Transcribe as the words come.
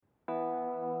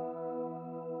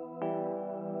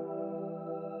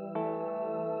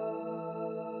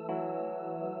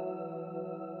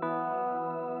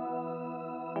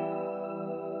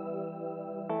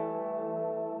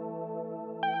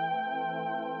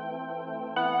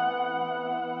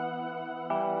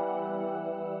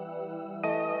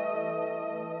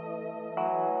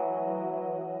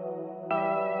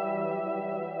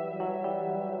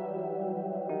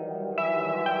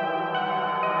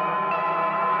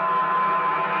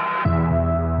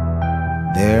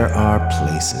There are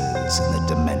places in the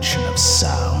dimension of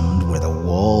sound where the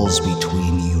walls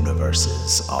between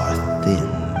universes are thin.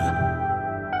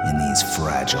 In these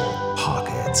fragile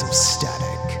pockets of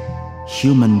static,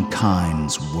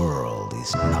 humankind's world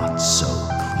is not so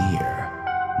clear,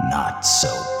 not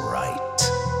so bright.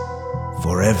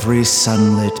 For every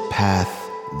sunlit path,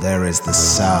 there is the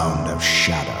sound of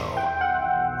shadow,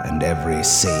 and every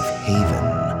safe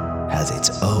haven has its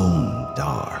own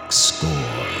dark score.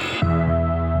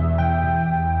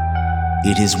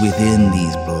 It is within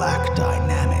these black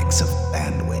dynamics of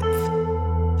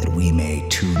bandwidth that we may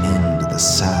tune into the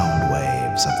sound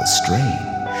waves of the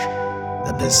strange,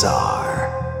 the bizarre,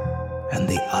 and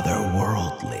the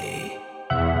otherworldly.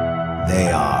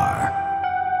 They are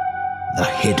the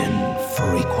hidden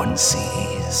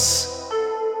frequencies.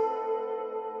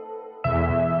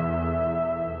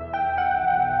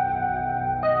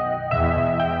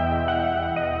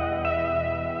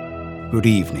 Good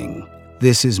evening.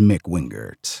 This is Mick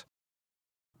Wingert.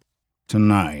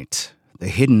 Tonight, the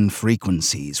Hidden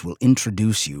Frequencies will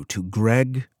introduce you to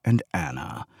Greg and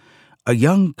Anna, a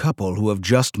young couple who have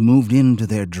just moved into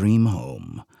their dream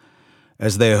home.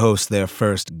 As they host their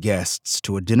first guests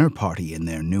to a dinner party in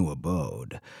their new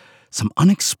abode, some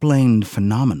unexplained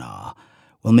phenomena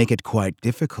will make it quite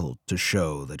difficult to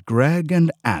show that Greg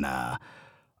and Anna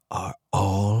are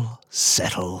all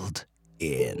settled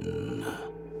in.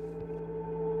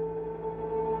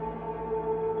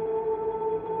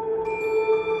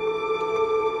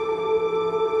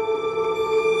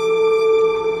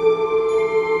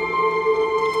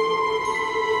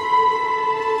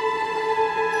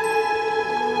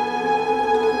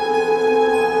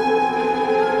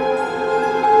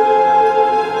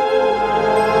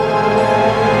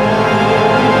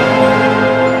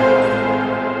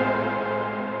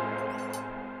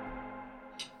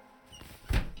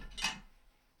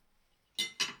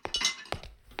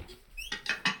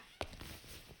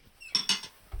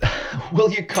 Will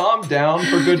you calm down,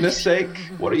 for goodness sake?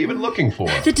 What are you even looking for?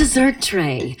 The dessert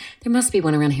tray. There must be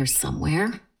one around here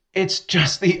somewhere. It's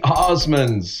just the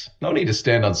Osmonds. No need to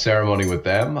stand on ceremony with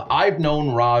them. I've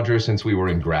known Roger since we were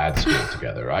in grad school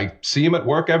together. I see him at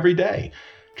work every day.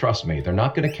 Trust me, they're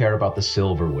not going to care about the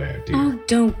silverware, dear. Oh,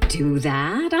 don't do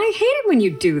that. I hate it when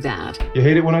you do that. You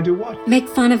hate it when I do what? Make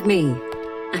fun of me.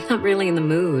 I'm not really in the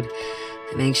mood.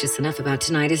 I'm anxious enough about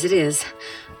tonight as it is.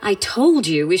 I told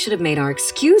you we should have made our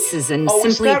excuses and simply... Oh,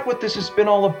 is that what this has been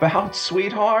all about,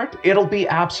 sweetheart? It'll be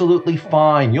absolutely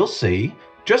fine. You'll see.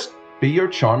 Just be your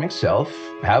charming self,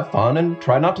 have fun, and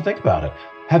try not to think about it.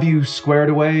 Have you squared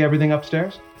away everything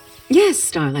upstairs?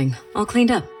 Yes, darling. All cleaned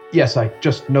up. Yes, I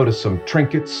just noticed some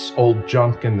trinkets, old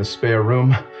junk in the spare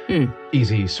room.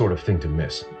 Easy sort of thing to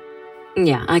miss.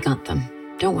 Yeah, I got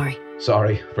them. Don't worry.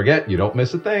 Sorry, forget, you don't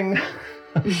miss a thing.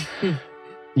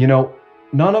 You know,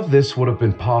 none of this would have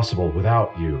been possible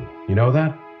without you. You know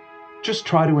that? Just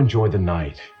try to enjoy the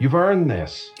night. You've earned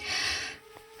this.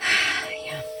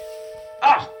 Yeah.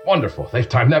 Ah, wonderful. They've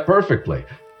timed that perfectly.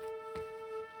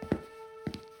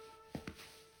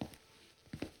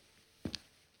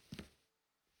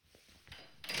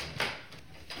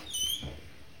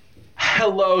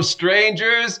 Hello,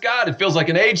 strangers. God, it feels like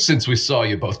an age since we saw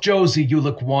you both. Josie, you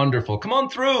look wonderful. Come on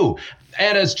through.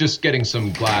 Anna's just getting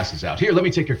some glasses out. Here, let me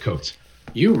take your coats.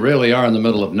 You really are in the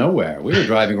middle of nowhere. We were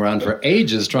driving around for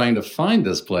ages trying to find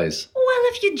this place. Well,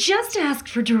 if you just asked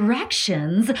for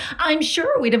directions, I'm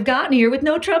sure we'd have gotten here with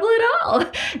no trouble at all.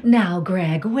 Now,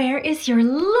 Greg, where is your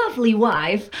lovely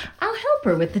wife? I'll help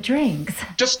her with the drinks.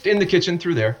 Just in the kitchen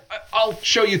through there. I'll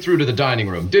show you through to the dining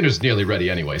room. Dinner's nearly ready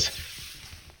anyways.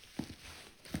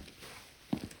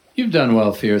 You've done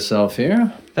well for yourself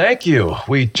here. Thank you.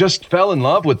 We just fell in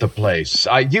love with the place.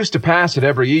 I used to pass it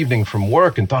every evening from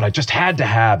work and thought I just had to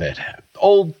have it.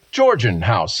 Old Georgian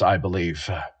house, I believe.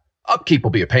 Upkeep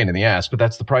will be a pain in the ass, but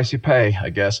that's the price you pay, I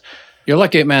guess. You're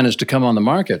lucky it managed to come on the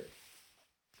market.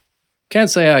 Can't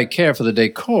say I care for the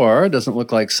decor. Doesn't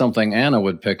look like something Anna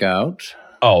would pick out.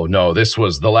 Oh, no, this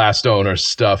was the last owner's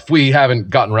stuff. We haven't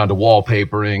gotten around to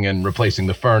wallpapering and replacing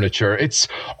the furniture. It's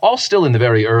all still in the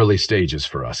very early stages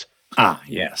for us. Ah,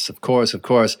 yes, of course, of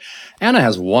course. Anna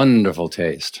has wonderful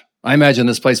taste. I imagine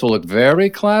this place will look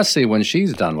very classy when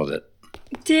she's done with it.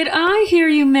 Did I hear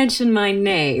you mention my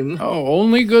name? Oh,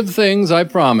 only good things, I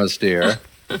promise, dear.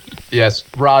 Yes,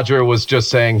 Roger was just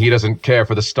saying he doesn't care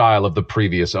for the style of the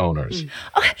previous owners.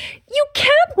 You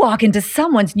can't walk into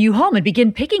someone's new home and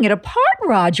begin picking it apart,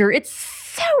 Roger. It's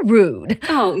so rude.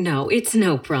 Oh, no, it's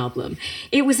no problem.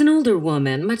 It was an older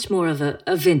woman, much more of a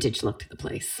vintage look to the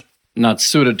place. Not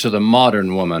suited to the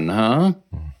modern woman, huh?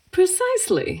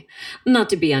 Precisely. Not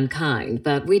to be unkind,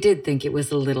 but we did think it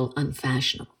was a little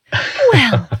unfashionable.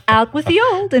 Well, out with the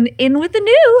old and in with the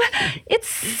new. It's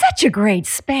such a great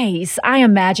space. I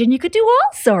imagine you could do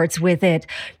all sorts with it.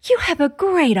 You have a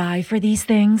great eye for these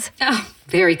things. Oh,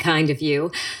 very kind of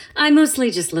you. I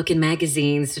mostly just look in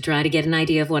magazines to try to get an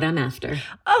idea of what I'm after.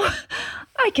 Oh,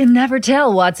 I can never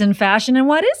tell what's in fashion and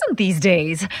what isn't these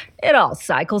days. It all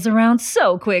cycles around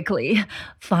so quickly.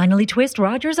 Finally twist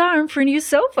Roger's arm for a new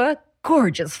sofa.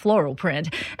 Gorgeous floral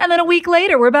print. And then a week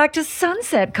later, we're back to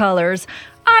sunset colors.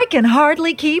 I can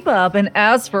hardly keep up, and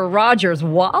as for Roger's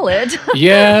wallet...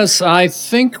 Yes, I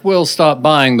think we'll stop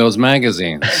buying those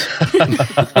magazines.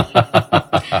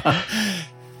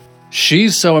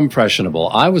 She's so impressionable.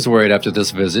 I was worried after this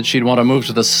visit she'd want to move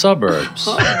to the suburbs.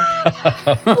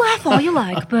 Laugh all you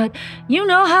like, but you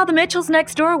know how the Mitchells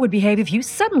next door would behave if you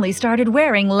suddenly started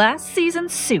wearing last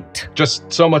season's suit.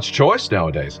 Just so much choice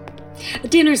nowadays.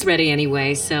 Dinner's ready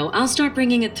anyway, so I'll start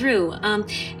bringing it through.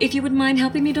 If you wouldn't mind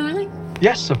helping me, darling?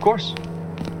 Yes, of course.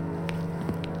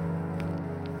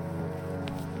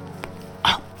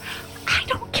 Oh, I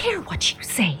don't care what you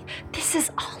say. This is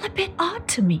all a bit odd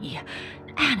to me.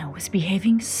 Anna was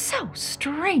behaving so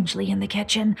strangely in the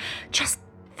kitchen. Just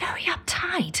very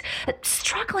uptight,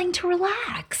 struggling to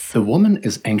relax. The woman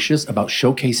is anxious about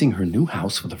showcasing her new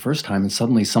house for the first time and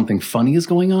suddenly something funny is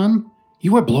going on?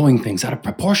 You are blowing things out of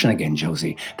proportion again,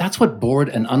 Josie. That's what bored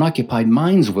and unoccupied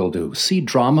minds will do. See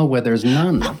drama where there's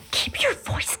none. Oh, keep your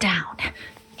voice down.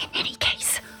 In any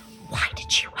case, why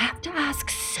did you have to ask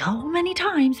so many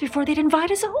times before they'd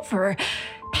invite us over?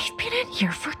 They've been in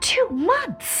here for 2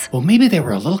 months. Well, maybe they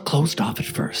were a little closed off at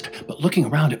first, but looking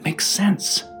around, it makes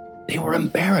sense. They were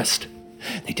embarrassed.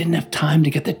 They didn't have time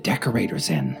to get the decorators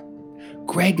in.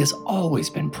 Greg has always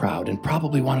been proud and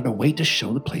probably wanted to wait to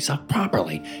show the place off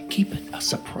properly. Keep it a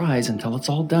surprise until it's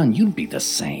all done. You'd be the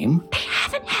same. They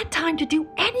haven't had time to do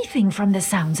anything from the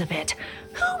sounds of it.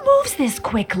 Who moves this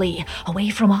quickly, away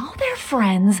from all their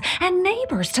friends and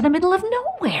neighbors to the middle of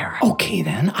nowhere? Okay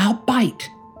then, I'll bite.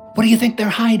 What do you think they're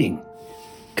hiding?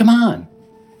 Come on,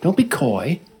 don't be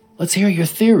coy. Let's hear your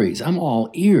theories. I'm all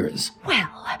ears.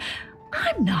 Well,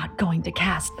 I'm not going to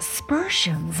cast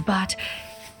aspersions, but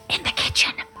in the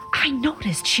kitchen, I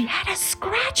noticed she had a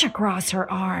scratch across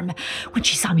her arm. When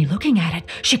she saw me looking at it,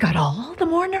 she got all the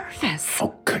more nervous.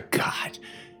 Oh, good God.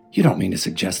 You don't mean to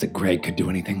suggest that Greg could do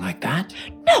anything like that?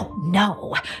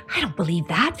 No, I don't believe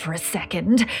that for a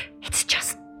second. It's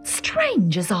just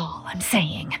strange is all I'm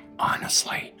saying.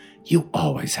 Honestly, you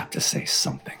always have to say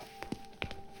something.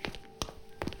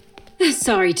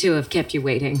 Sorry to have kept you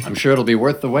waiting. I'm sure it'll be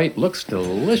worth the wait. Looks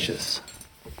delicious.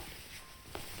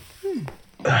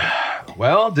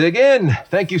 Well, dig in.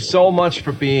 Thank you so much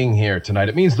for being here tonight.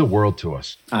 It means the world to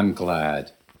us. I'm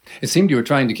glad. It seemed you were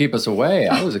trying to keep us away.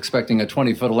 I was expecting a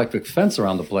 20-foot electric fence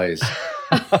around the place.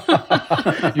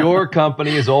 Your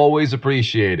company is always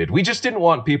appreciated. We just didn't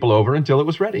want people over until it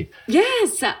was ready.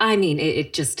 Yes, I mean,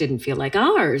 it just didn't feel like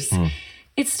ours.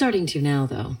 It's starting to now,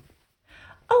 though.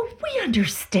 Oh, we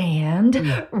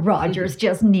understand. Roger's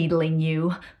just needling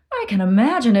you. I can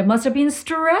imagine it must have been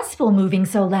stressful moving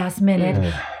so last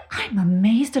minute. I'm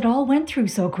amazed it all went through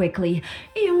so quickly.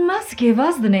 You must give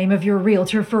us the name of your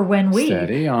realtor for when we...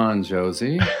 Steady on,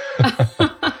 Josie.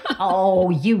 Oh,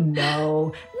 you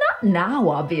know. Not now,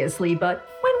 obviously, but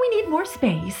when we need more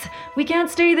space. We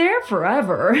can't stay there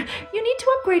forever. You need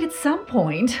to upgrade at some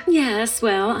point. Yes,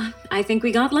 well, I think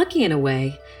we got lucky in a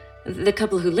way. The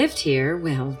couple who lived here,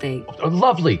 well, they... A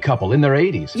lovely couple in their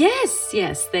 80s.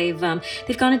 Yes, they've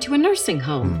gone into a nursing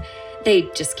home. They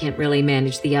just can't really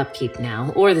manage the upkeep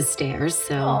now, or the stairs,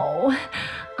 so... Oh,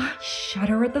 I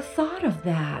shudder at the thought of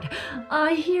that.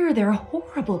 I hear they're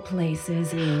horrible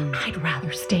places. I'd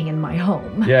rather stay in my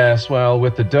home. Yes, well,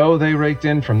 with the dough they raked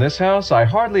in from this house, I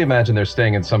hardly imagine they're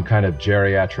staying in some kind of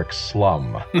geriatric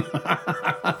slum.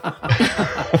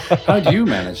 How'd you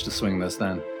manage to swing this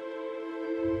then?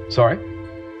 Sorry?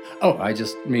 Oh, I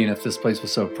just mean if this place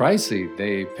was so pricey,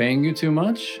 they paying you too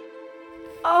much?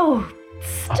 Oh,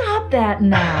 stop that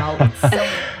now. It's so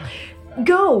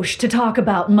gauche to talk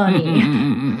about money.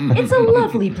 It's a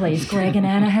lovely place Greg and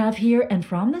Anna have here, and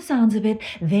from the sounds of it,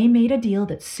 they made a deal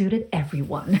that suited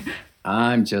everyone.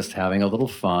 I'm just having a little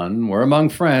fun. We're among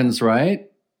friends, right?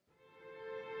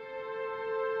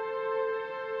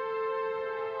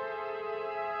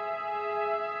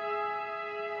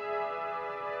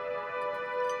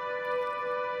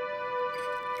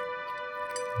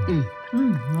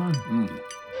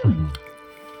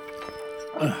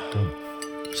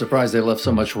 Surprised they left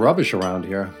so much rubbish around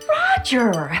here.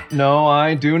 Roger! No,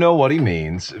 I do know what he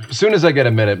means. As soon as I get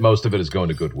a minute, most of it is going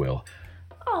to Goodwill.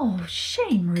 Oh, Oh,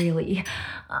 shame, really.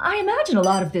 I imagine a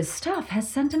lot of this stuff has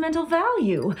sentimental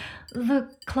value. The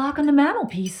clock on the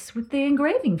mantelpiece with the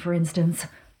engraving, for instance.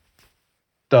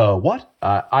 The what?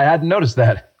 I hadn't noticed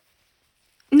that.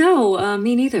 No,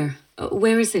 me neither.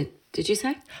 Where is it, did you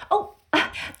say? Oh,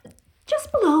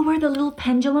 just below where the little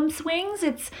pendulum swings,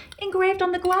 it's engraved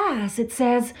on the glass. It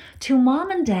says, "To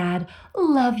Mom and Dad,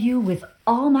 love you with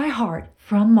all my heart,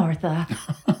 from Martha."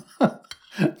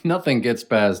 Nothing gets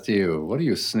past you. What are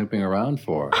you snooping around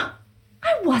for?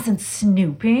 I wasn't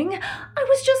snooping. I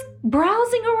was just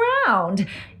browsing around.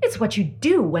 It's what you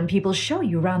do when people show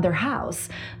you around their house.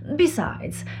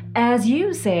 Besides, as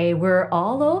you say, we're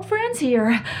all old friends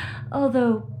here.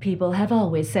 Although people have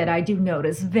always said I do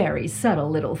notice very subtle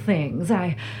little things.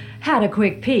 I had a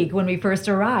quick peek when we first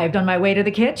arrived on my way to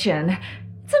the kitchen.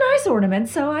 It's a nice ornament,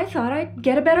 so I thought I'd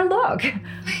get a better look.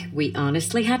 We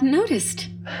honestly hadn't noticed.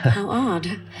 How odd.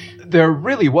 There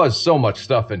really was so much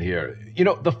stuff in here. You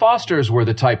know, the Fosters were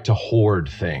the type to hoard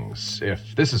things.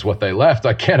 If this is what they left,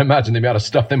 I can't imagine the amount of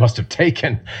stuff they must have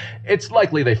taken. It's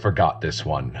likely they forgot this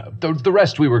one. The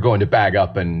rest we were going to bag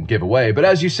up and give away. But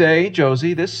as you say,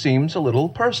 Josie, this seems a little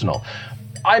personal.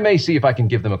 I may see if I can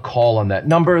give them a call on that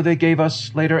number they gave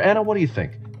us later. Anna, what do you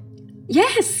think?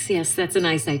 Yes, that's a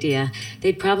nice idea.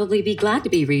 They'd probably be glad to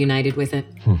be reunited with it.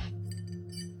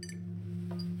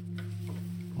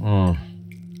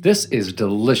 This is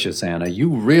delicious, Anna. You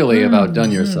really have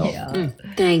outdone yourself.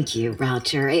 Thank you,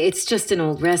 Roger. It's just an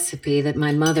old recipe that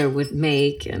my mother would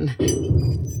make, and...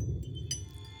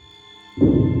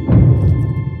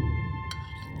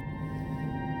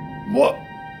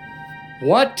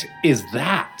 What is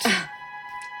that?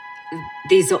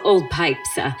 These old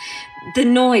pipes, the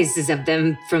noises of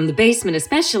them from the basement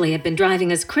especially have been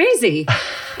driving us crazy.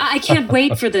 I can't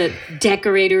wait for the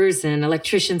decorators and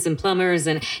electricians and plumbers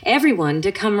and everyone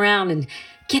to come around and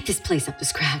get this place up to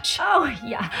scratch. Oh,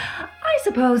 yeah. I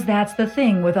suppose that's the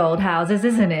thing with old houses,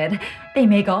 isn't it? They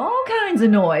make all kinds of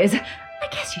noise. I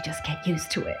guess you just get used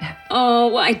to it.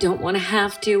 Oh, I don't want to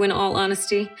have to, in all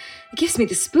honesty. It gives me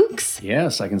the spooks.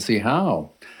 Yes, I can see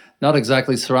how. Not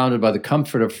exactly surrounded by the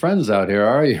comfort of friends out here,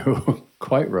 are you?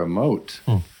 Quite remote.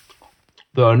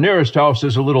 The nearest house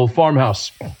is a little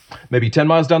farmhouse, maybe 10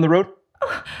 miles down the road.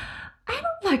 Oh, I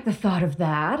don't like the thought of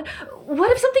that.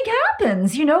 What if something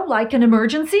happens, like an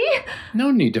emergency?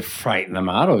 No need to frighten them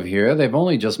out of here. They've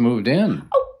only just moved in.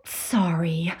 Oh,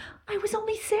 sorry. I was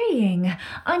only saying.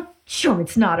 I'm sure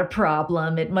it's not a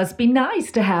problem. It must be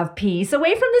nice to have peace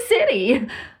away from the city.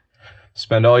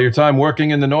 Spend all your time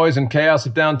working in the noise and chaos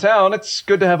of downtown. It's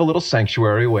good to have a little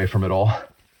sanctuary away from it all.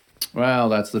 Well,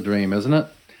 that's the dream, isn't it?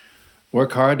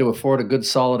 Work hard to afford a good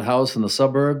solid house in the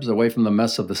suburbs, away from the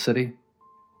mess of the city.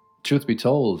 Truth be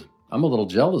told, I'm a little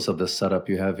jealous of this setup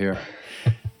you have here.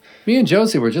 Me and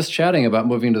Josie were just chatting about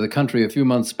moving to the country a few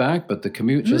months back, but the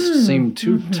commute just seemed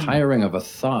too tiring of a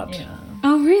thought. Yeah.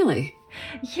 Oh, really?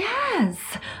 Yes.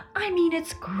 I mean,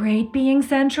 it's great being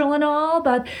central and all,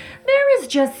 but there is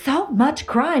just so much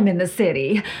crime in the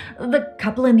city. The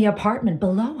couple in the apartment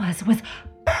below us was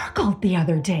burgled the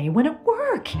other day when at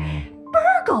work.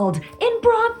 Burgled in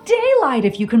broad daylight,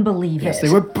 if you can believe it. Yes, they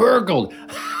were burgled.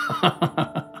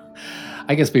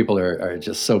 I guess people are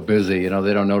just so busy,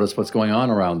 they don't notice what's going on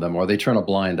around them, or they turn a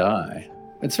blind eye.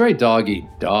 It's very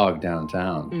dog-eat-dog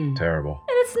downtown. Terrible.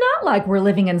 And it's not like we're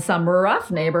living in some rough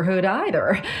neighborhood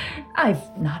either.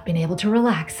 I've not been able to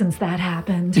relax since that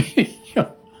happened.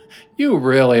 You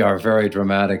really are very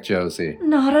dramatic, Josie.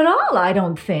 Not at all, I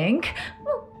don't think.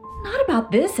 Well, not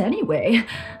about this anyway.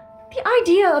 The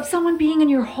idea of someone being in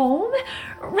your home,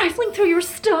 rifling through your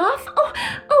stuff,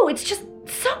 oh, it's just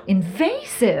so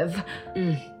invasive.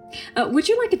 Would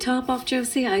you like a top off,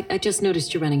 Josie? I just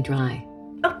noticed you're running dry.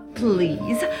 Oh,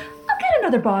 please. I'll get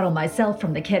another bottle myself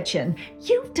from the kitchen.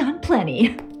 You've done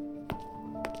plenty.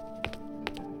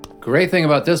 Great thing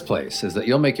about this place is that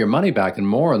you'll make your money back and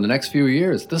more in the next few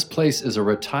years. This place is a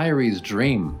retiree's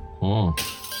dream.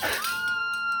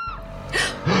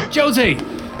 Josie!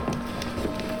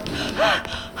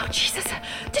 Oh, Jesus.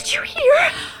 Did you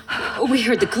hear? We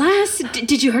heard the glass.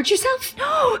 Did you hurt yourself?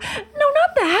 No,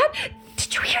 not that.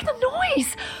 Did you hear the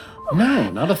noise?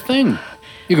 No, not a thing.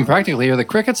 You can practically hear the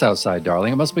crickets outside,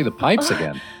 darling. It must be the pipes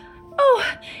again. Oh,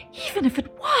 even if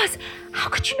it was, how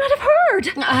could you not have heard?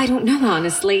 I don't know,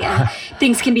 honestly.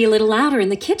 Things can be a little louder in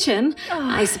the kitchen.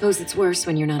 I suppose it's worse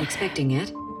when you're not expecting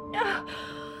it.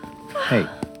 Hey,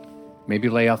 maybe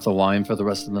lay off the wine for the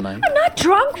rest of the night? I'm not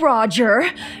drunk, Roger.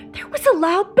 There was a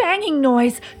loud banging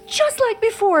noise, just like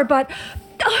before, but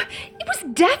it was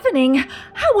deafening.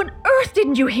 How on earth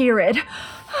didn't you hear it?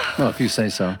 Well, if you say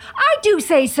so. I do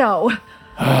say so.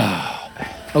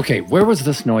 Okay, where was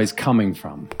this noise coming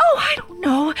from? Oh, I don't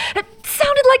know. It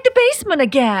sounded like the basement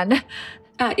again.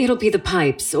 It'll be the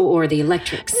pipes or the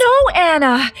electrics. No,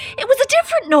 Anna. It was a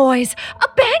different noise. A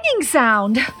banging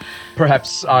sound.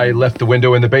 Perhaps I left the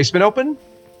window in the basement open?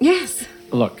 Yes.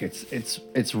 Look,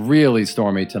 it's really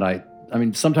stormy tonight. I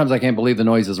mean, sometimes I can't believe the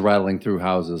noise is rattling through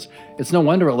houses. It's no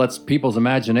wonder it lets people's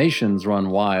imaginations run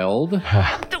wild.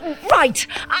 Right.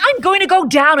 I'm going to go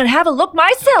down and have a look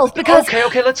myself because...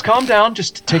 Okay, let's calm down.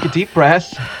 Just take a deep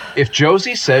breath. If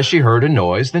Josie says she heard a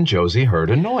noise, then Josie heard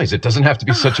a noise. It doesn't have to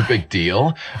be such a big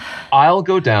deal. I'll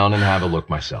go down and have a look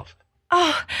myself.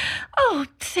 Oh,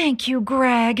 thank you,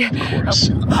 Greg. Of course.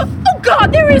 Oh,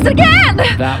 God, there is again!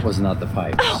 That was not the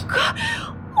pipes. Oh, God.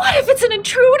 What if it's an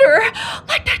intruder?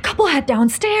 Like that couple had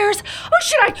downstairs? Oh,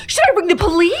 should I ring the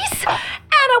police?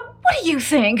 Anna, what do you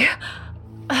think?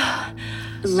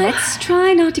 Let's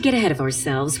try not to get ahead of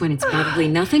ourselves when it's probably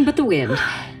nothing but the wind.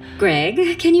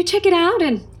 Greg, can you check it out?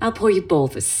 And I'll pour you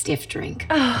both a stiff drink.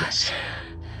 Yes.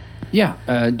 Yeah,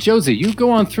 Josie, you go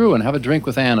on through and have a drink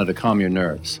with Anna to calm your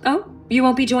nerves. Oh, you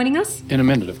won't be joining us? In a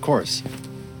minute, of course.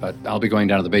 But I'll be going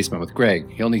down to the basement with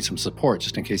Greg. He'll need some support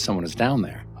just in case someone is down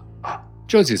there.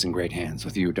 Josie's in great hands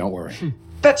with you, don't worry.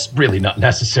 That's really not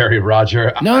necessary,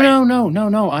 Roger.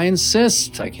 No, I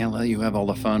insist. I can't let you have all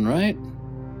the fun, right?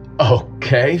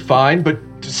 Okay, fine, but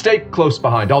stay close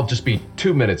behind. I'll just be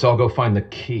 2 minutes. I'll go find the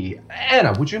key.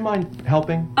 Anna, would you mind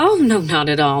helping? Oh, no, not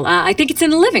at all. I think it's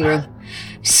in the living room.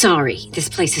 Sorry, this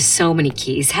place has so many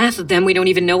keys. Half of them we don't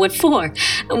even know what for.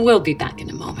 We'll be back in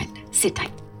a moment. Sit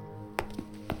tight.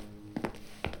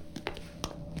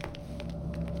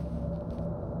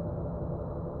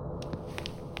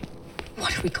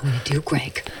 What are we going to do,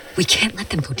 Greg? We can't let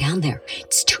them go down there.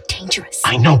 It's too dangerous.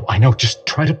 I know. Just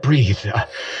try to breathe. I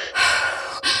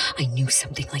knew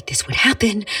something like this would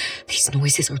happen. These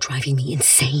noises are driving me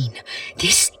insane.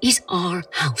 This is our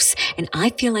house, and I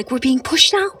feel like we're being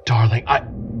pushed out. Darling, I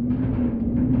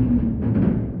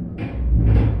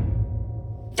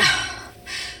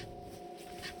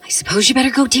suppose you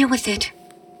better go deal with it.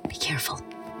 Be careful.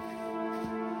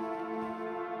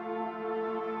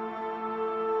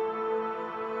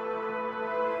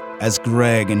 As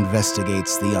Greg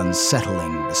investigates the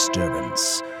unsettling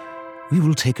disturbance, we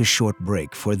will take a short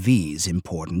break for these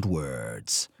important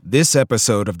words. This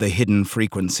episode of The Hidden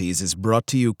Frequencies is brought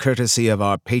to you courtesy of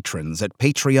our patrons at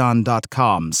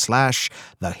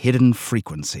patreon.com/The Hidden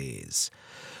Frequencies.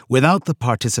 Without the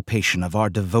participation of our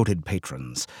devoted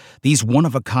patrons, these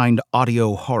one-of-a-kind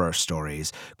audio horror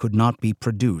stories could not be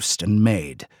produced and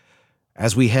made.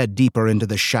 As we head deeper into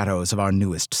the shadows of our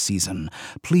newest season,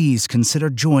 please consider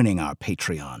joining our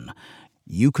Patreon.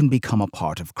 You can become a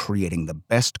part of creating the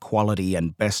best quality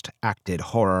and best acted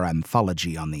horror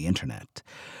anthology on the internet,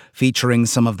 featuring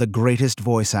some of the greatest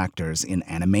voice actors in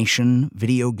animation,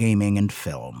 video gaming, and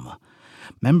film.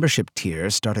 Membership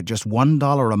tiers start at just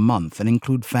 $1 a month and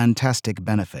include fantastic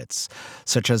benefits,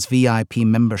 such as VIP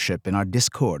membership in our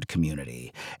Discord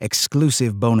community,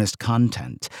 exclusive bonus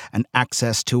content, and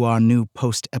access to our new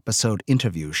post-episode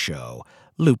interview show,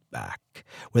 Loopback,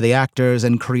 where the actors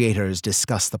and creators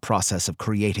discuss the process of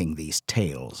creating these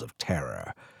tales of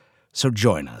terror. So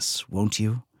join us, won't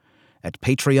you? At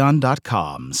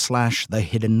patreon.com/The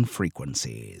Hidden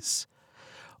Frequencies.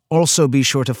 Also, be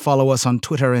sure to follow us on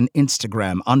Twitter and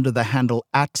Instagram under the handle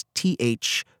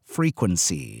 @TH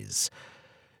Frequencies.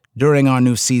 During our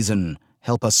new season,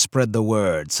 help us spread the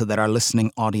word so that our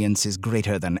listening audience is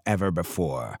greater than ever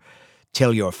before.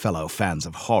 Tell your fellow fans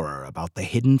of horror about the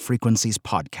Hidden Frequencies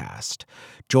podcast.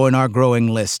 Join our growing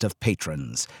list of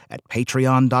patrons at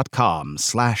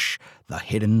patreon.com/The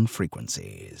Hidden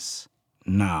Frequencies.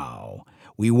 Now,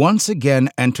 we once again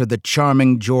enter the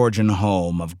charming Georgian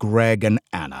home of Greg and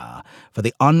Anna for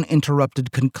the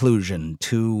uninterrupted conclusion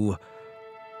to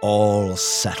All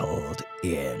Settled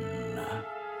In.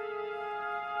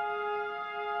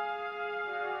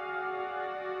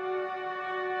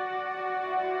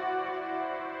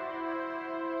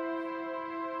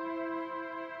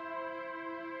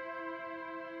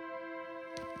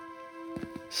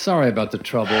 Sorry about the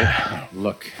trouble.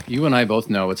 Look, you and I both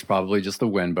know it's probably just the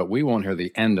wind, but we won't hear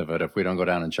the end of it if we don't go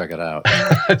down and check it out.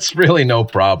 It's really no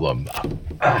problem.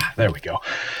 There we go.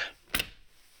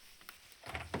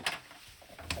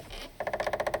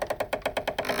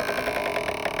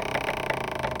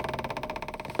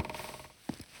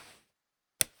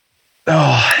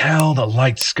 Oh, hell, the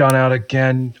light's gone out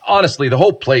again. Honestly, the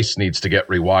whole place needs to get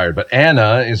rewired, but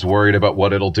Anna is worried about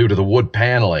what it'll do to the wood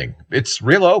paneling. It's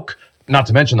real oak, not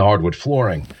to mention the hardwood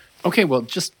flooring. Okay, well,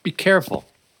 just be careful.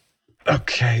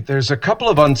 Okay, there's a couple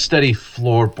of unsteady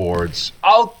floorboards.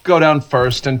 I'll go down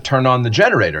first and turn on the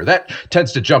generator. That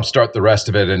tends to jumpstart the rest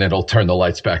of it, and it'll turn the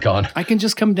lights back on. I can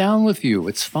just come down with you.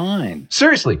 It's fine.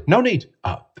 Seriously, no need.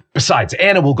 Besides,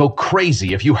 Anna will go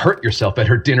crazy if you hurt yourself at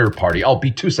her dinner party. I'll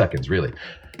be 2 seconds, really.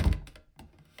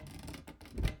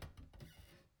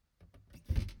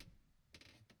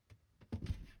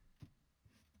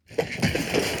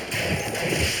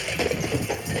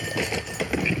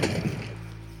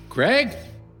 Greg?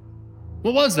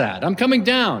 What was that? I'm coming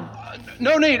down.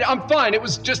 No need, I'm fine. It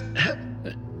was just...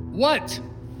 What?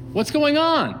 What's going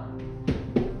on?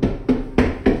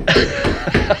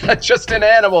 Just an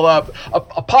animal, a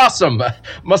possum.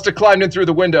 Must have climbed in through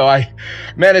the window. I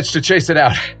managed to chase it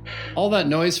out. All that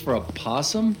noise for a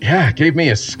possum? Yeah, it gave me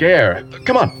a scare.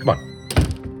 Come on.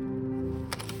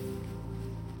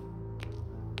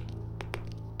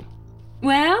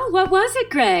 Well, what was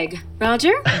it, Greg?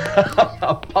 Roger?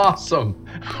 A possum.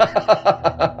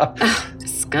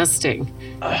 Disgusting.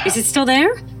 Is it still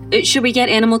there? Should we get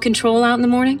animal control out in the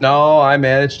morning? No, I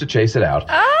managed to chase it out.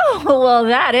 Oh, well,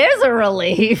 that is a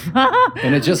relief.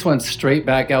 And it just went straight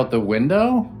back out the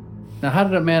window? Now, how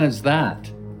did it manage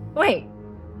that? Wait,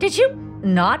 did you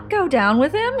not go down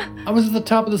with him? I was at the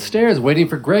top of the stairs waiting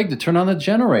for Greg to turn on the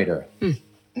generator.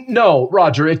 No,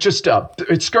 Roger, it just,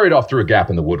 it scurried off through a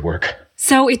gap in the woodwork.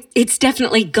 So it's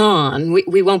definitely gone.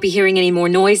 We won't be hearing any more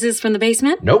noises from the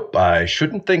basement? Nope, I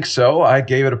shouldn't think so. I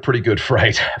gave it a pretty good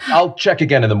fright. I'll check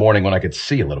again in the morning when I could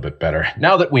see a little bit better,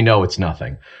 now that we know it's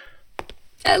nothing.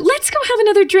 Let's go have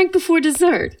another drink before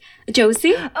dessert.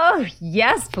 Josie? Oh,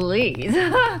 yes, please.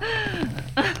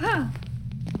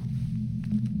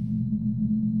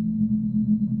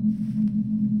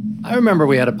 I remember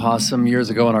we had a possum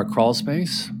years ago in our crawl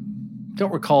space.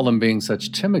 Don't recall them being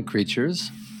such timid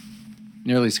creatures.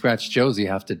 Nearly scratched Josie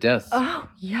half to death. Oh,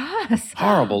 yes.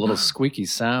 Horrible little squeaky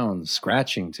sounds,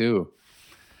 scratching too.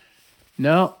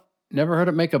 No, never heard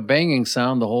it make a banging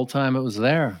sound the whole time it was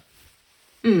there.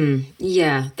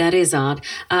 Yeah, that is odd.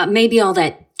 Maybe all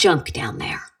that junk down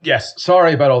there. Yes,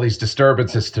 sorry about all these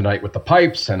disturbances tonight with the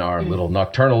pipes and our little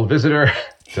nocturnal visitor.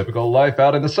 Typical life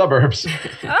out in the suburbs.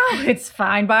 Oh, it's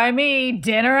fine by me.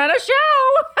 Dinner and a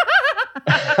show.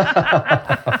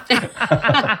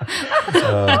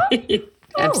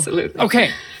 Absolutely.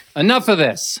 Okay, enough of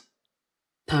this.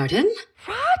 Pardon?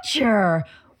 Roger,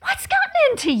 what's gotten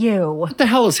into you? What the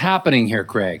hell is happening here,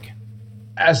 Greg?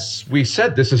 As we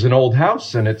said, this is an old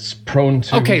house and it's prone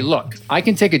to... Okay, look, I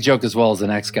can take a joke as well as the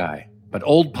next guy. But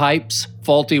old pipes,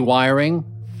 faulty wiring,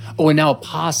 and now a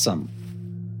possum.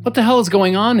 What the hell is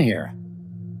going on here?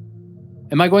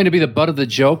 Am I going to be the butt of the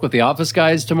joke with the office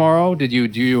guys tomorrow? Do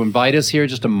you invite us here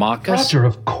just to mock us? Roger,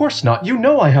 of course not. You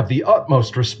know I have the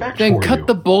utmost respect for you. Then cut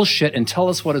the bullshit and tell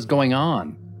us what is going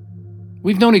on.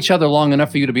 We've known each other long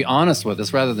enough for you to be honest with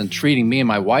us rather than treating me and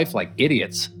my wife like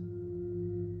idiots.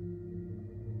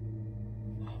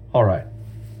 All right.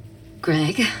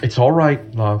 Greg? It's all right,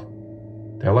 love.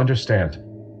 They'll understand.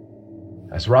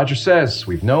 As Roger says,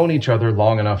 we've known each other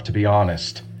long enough to be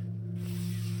honest.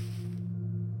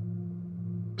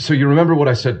 So you remember what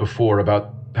I said before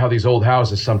about how these old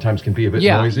houses sometimes can be a bit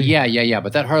noisy? Yeah,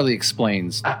 but that hardly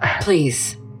explains.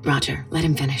 Please, Roger, let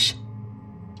him finish.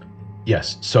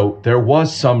 Yes, so there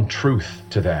was some truth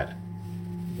to that.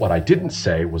 What I didn't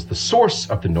say was the source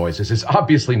of the noises is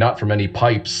obviously not from any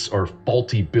pipes or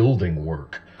faulty building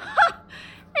work.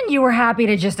 And you were happy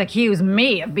to just accuse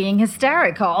me of being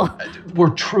hysterical. We're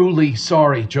truly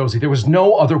sorry, Josie. There was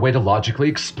no other way to logically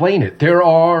explain it. There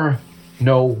are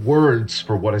no words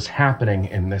for what is happening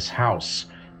in this house.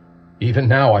 Even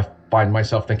now, I find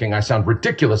myself thinking I sound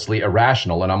ridiculously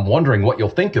irrational, and I'm wondering what you'll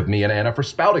think of me and Anna for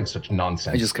spouting such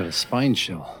nonsense. I just got a spine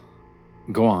chill.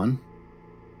 Go on.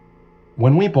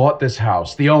 When we bought this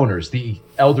house, the owners, the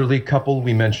elderly couple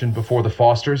we mentioned before, the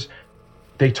Fosters,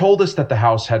 they told us that the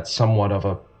house had somewhat of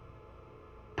a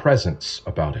presence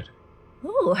about it.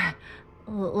 Ooh,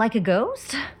 like a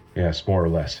ghost? Yes, more or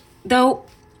less. Though,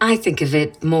 I think of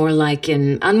it more like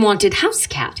an unwanted house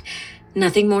cat.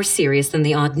 Nothing more serious than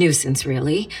the odd nuisance,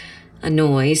 really. A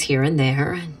noise here and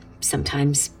there, and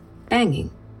sometimes banging.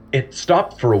 It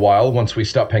stopped for a while once we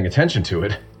stopped paying attention to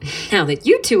it. Now that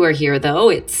you two are here, though,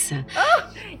 it's...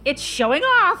 Oh, it's showing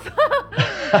off.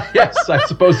 Yes, I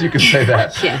suppose you could say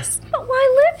that. Yes. But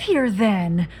why live here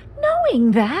then,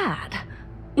 knowing that?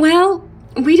 Well,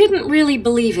 we didn't really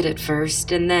believe it at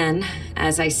first, and then,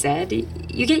 as I said,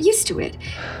 you get used to it.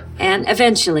 And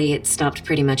eventually it stopped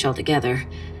pretty much altogether.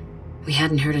 We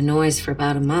hadn't heard a noise for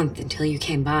about a month until you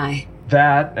came by.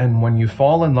 That, and when you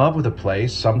fall in love with a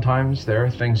place, sometimes there are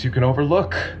things you can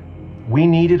overlook. We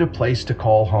needed a place to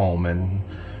call home, and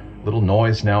Little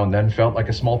noise now and then felt like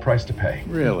a small price to pay.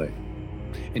 Really?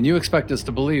 And you expect us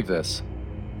to believe this?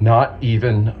 Not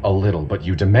even a little, but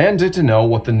you demanded to know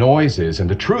what the noise is, and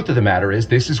the truth of the matter is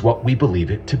this is what we believe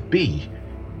it to be.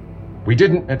 We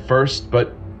didn't at first,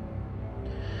 but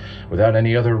without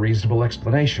any other reasonable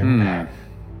explanation.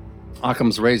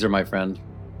 Occam's razor, my friend.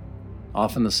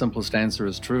 Often the simplest answer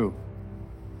is true.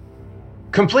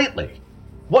 Completely.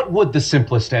 What would the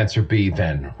simplest answer be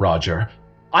then, Roger?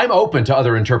 I'm open to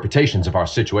other interpretations of our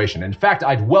situation. In fact,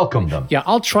 I'd welcome them. Yeah,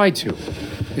 I'll try to.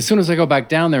 As soon as I go back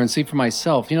down there and see for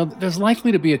myself, there's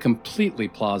likely to be a completely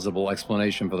plausible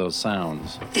explanation for those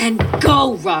sounds. Then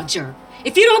go, Roger.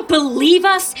 If you don't believe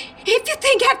us, if you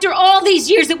think after all these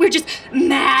years that we're just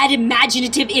mad,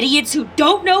 imaginative idiots who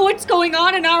don't know what's going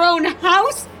on in our own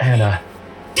house... Anna.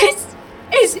 This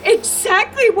is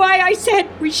exactly why I said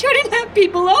we shouldn't have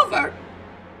people over.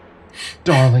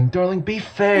 Darling, be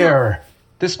fair.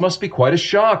 This must be quite a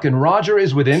shock, and Roger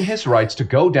is within his rights to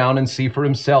go down and see for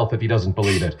himself if he doesn't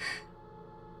believe it.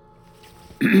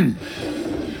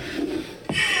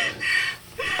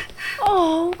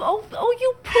 Oh,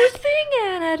 you poor thing,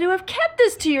 Anna, to have kept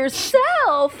this to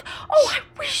yourself. Oh, I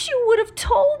wish you would have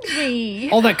told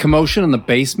me. All that commotion in the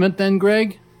basement then,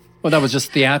 Greg? Well, that was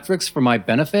just theatrics for my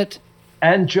benefit?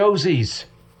 And Josie's.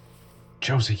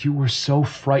 Josie, you were so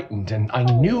frightened, and I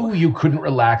knew you couldn't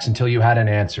relax until you had an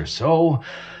answer. So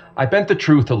I bent the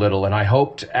truth a little, and I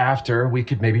hoped after we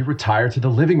could maybe retire to the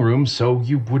living room so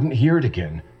you wouldn't hear it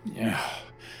again. Yeah.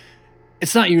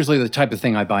 It's not usually the type of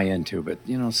thing I buy into, but,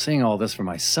 seeing all this for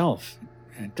myself,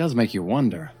 it does make you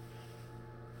wonder.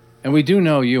 And we do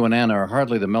know you and Anna are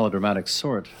hardly the melodramatic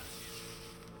sort.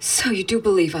 So you do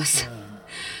believe us.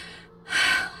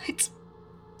 It's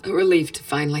a relief to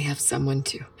finally have someone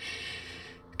to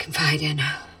confide in.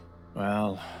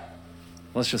 Well,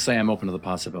 let's just say I'm open to the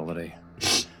possibility.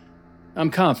 I'm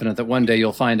confident that one day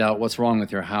you'll find out what's wrong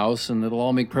with your house and it'll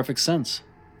all make perfect sense.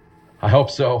 I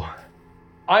hope so.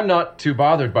 I'm not too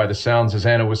bothered by the sounds, as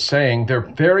Anna was saying. They're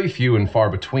very few and far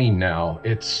between now.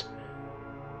 It's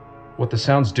what the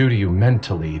sounds do to you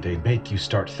mentally. They make you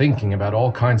start thinking about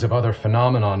all kinds of other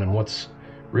phenomenon and what's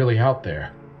really out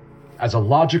there. As a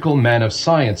logical man of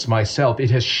science myself,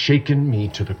 it has shaken me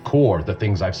to the core, the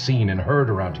things I've seen and heard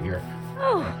around here.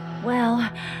 Oh,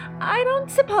 well, I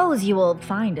don't suppose you will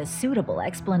find a suitable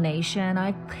explanation.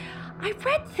 I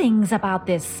read things about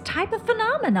this type of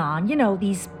phenomenon,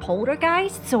 these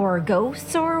poltergeists or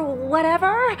ghosts or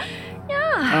whatever.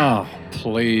 Yeah. Oh,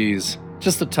 please.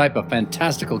 Just the type of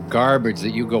fantastical garbage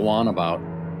that you go on about.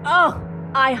 Oh,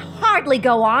 I hardly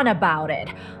go on about it.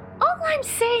 All I'm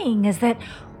saying is that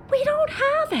we don't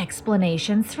have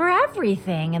explanations for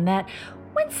everything, and that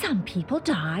when some people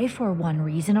die for one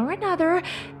reason or another,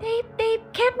 they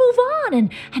can't move on,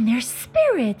 and their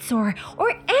spirits or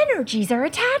energies are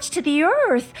attached to the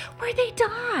earth where they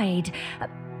died.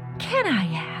 Can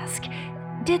I ask,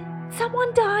 did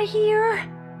someone die here?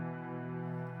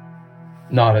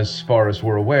 Not as far as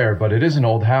we're aware, but it is an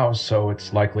old house, so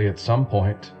it's likely at some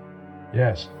point.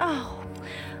 Yes.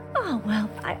 Oh, well,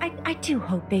 I do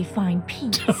hope they find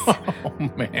peace.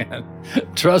 Oh, man.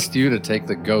 Trust you to take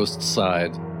the ghost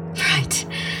side. Right.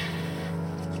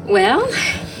 Well,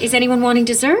 is anyone wanting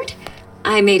dessert?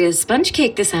 I made a sponge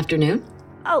cake this afternoon.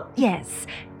 Oh, yes,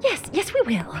 we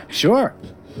will. Sure.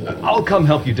 I'll come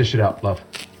help you dish it out, love.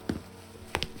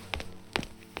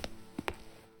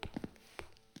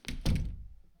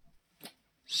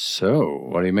 So,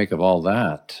 what do you make of all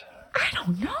that? I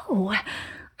don't know.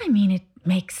 I mean, it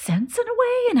makes sense in a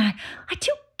way, and I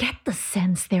do get the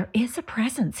sense there is a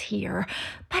presence here,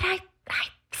 but I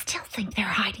still think they're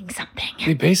hiding something.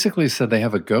 They basically said they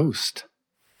have a ghost.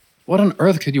 What on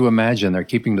earth could you imagine they're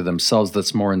keeping to themselves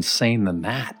that's more insane than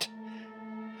that?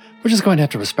 We're just going to have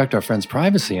to respect our friend's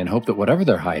privacy and hope that whatever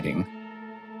they're hiding,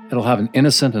 it'll have an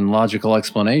innocent and logical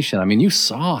explanation. I mean, you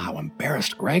saw how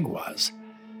embarrassed Greg was,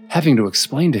 having to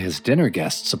explain to his dinner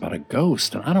guests about a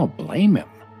ghost, and I don't blame him.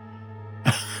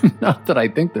 Not that I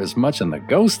think there's much in the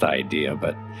ghost idea,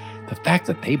 but the fact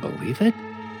that they believe it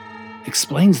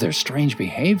explains their strange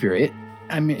behavior.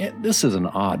 This is an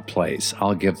odd place.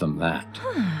 I'll give them that.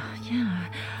 Yeah.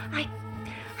 I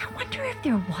wonder if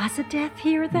there was a death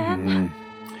here then?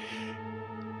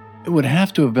 It would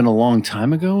have to have been a long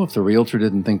time ago if the realtor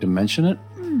didn't think to mention it.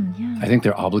 Yeah. I think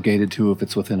they're obligated to if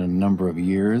it's within a number of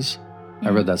years. I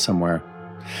read that somewhere.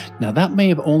 Now, that may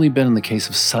have only been in the case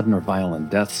of sudden or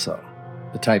violent deaths, though.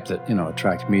 The type that,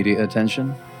 attract media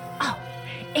attention. Oh,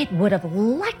 it would have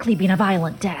likely been a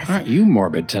violent death. Aren't you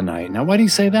morbid tonight? Now, why do you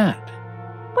say that?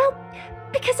 Well,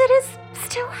 because it is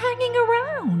still hanging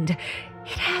around.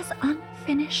 It has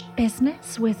unfinished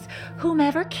business with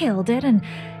whomever killed it and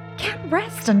can't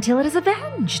rest until it is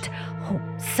avenged. Oh,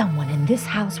 someone in this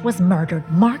house was murdered.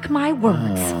 Mark my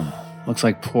words. Looks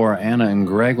like poor Anna and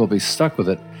Greg will be stuck with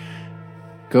it.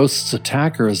 Ghost's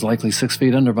attacker is likely 6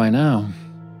 feet under by now.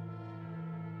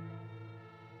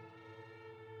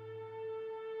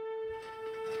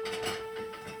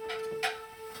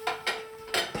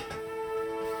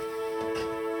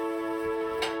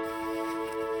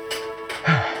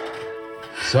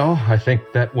 So, I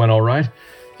think that went all right.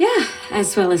 Yeah,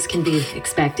 as well as can be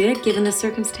expected, given the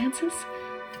circumstances.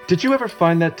 Did you ever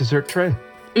find that dessert tray?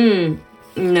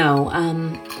 No,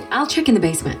 I'll check in the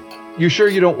basement. You sure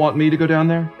you don't want me to go down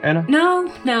there, Anna? No,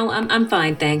 I'm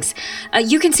fine, thanks.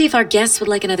 You can see if our guests would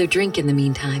like another drink in the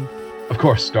meantime. Of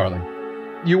course, darling.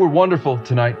 You were wonderful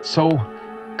tonight, so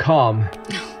calm.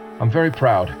 I'm very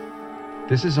proud.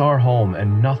 This is our home,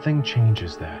 and nothing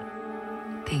changes that.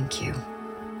 Thank you.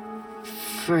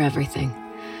 For everything.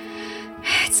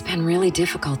 It's been really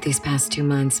difficult these past 2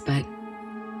 months, but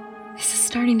this is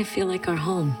starting to feel like our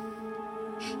home.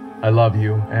 I love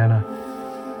you, Anna.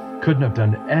 Couldn't have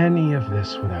done any of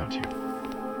this without you.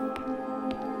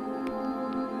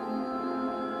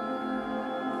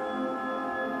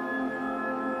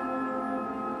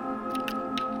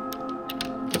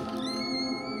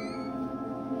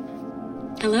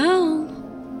 Hello?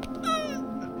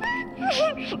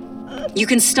 You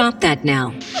can stop that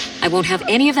now. I won't have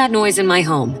any of that noise in my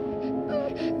home.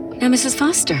 Now, Mrs.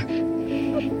 Foster,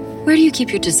 where do you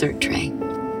keep your dessert tray?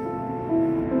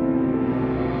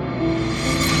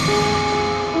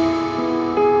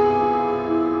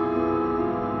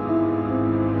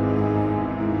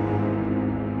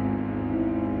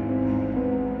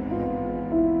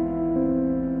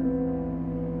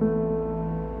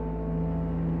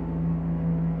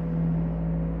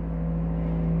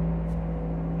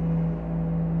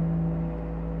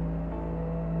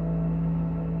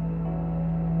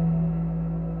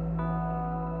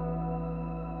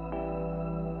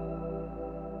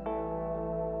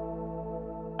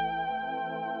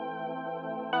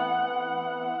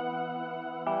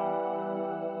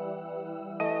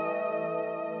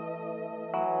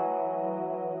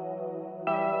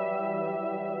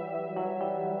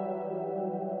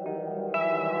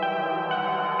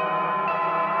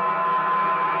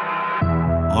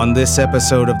 On this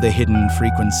episode of The Hidden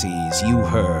Frequencies, you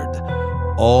heard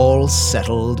All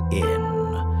Settled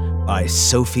In by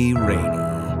Sophie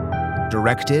Rainey,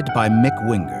 directed by Mick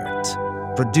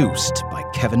Wingert, produced by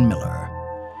Kevin Miller.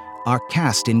 Our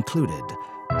cast included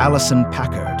Allison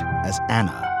Packard as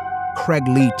Anna, Craig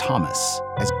Lee Thomas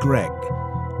as Greg,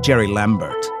 Jerry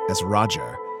Lambert as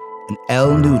Roger, and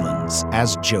Elle Newlands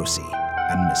as Josie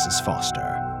and Mrs.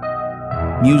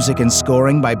 Foster. Music and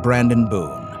scoring by Brandon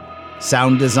Boone.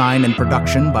 Sound design and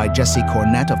production by Jesse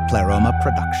Cornett of Pleroma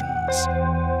Productions.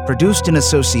 Produced in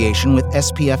association with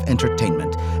SPF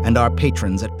Entertainment and our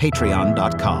patrons at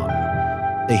patreon.com.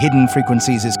 The Hidden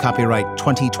Frequencies is copyright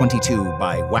 2022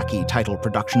 by Wacky Title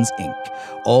Productions, Inc.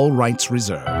 All rights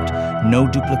reserved. No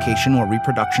duplication or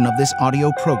reproduction of this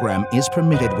audio program is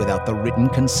permitted without the written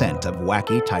consent of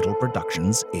Wacky Title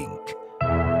Productions, Inc.